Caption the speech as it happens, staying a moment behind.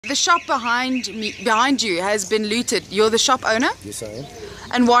the shop behind you has been looted. You're the shop owner? Yes, I am.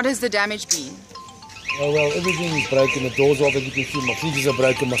 And what has the damage been? Oh, well, everything is broken. The doors off, as you can see. My fridges are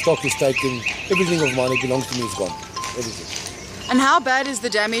broken. My stock is taken. Everything of mine that belongs to me is gone. Everything. And how bad is the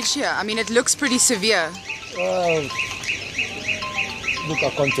damage here? I mean, it looks pretty severe. Look, I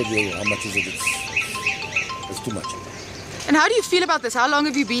can't tell you how much is it. It's too much. And how do you feel about this? How long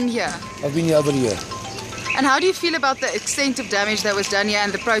have you been here? I've been here over a year. And how do you feel about the extent of damage that was done here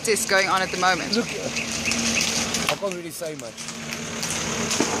and the protests going on at the moment? Look, I can't really say much.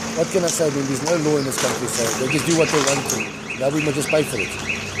 What can I say? I mean, there's no law in this country, so they just do what they want to. Now we must just pay for it.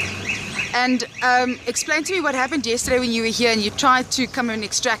 And explain to me what happened yesterday when you were here and you tried to come and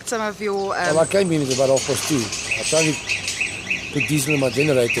extract some of your... Well, I came in at about 2:30. I tried to put diesel in my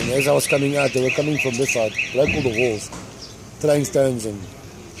generator, and as I was coming out, they were coming from this side, broke all the walls, throwing stones, and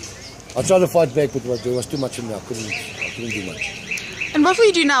I tried to fight back, but there was too much in there. I couldn't do much. And what will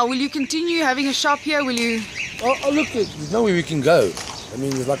you do now? Will you continue having a shop here? Will you... Oh, look, there's nowhere we can go. I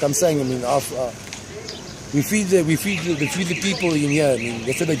mean, like I'm saying, I mean, we feed the people in here. I mean,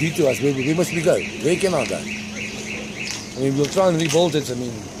 that's what they do to us. Where must we go? Where can I go? I mean, we'll try and rebuild it. I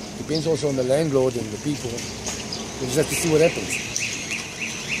mean, depends also on the landlord and the people. We just have to see what happens.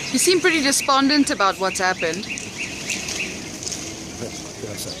 You seem pretty despondent about what's happened. What can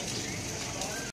I say?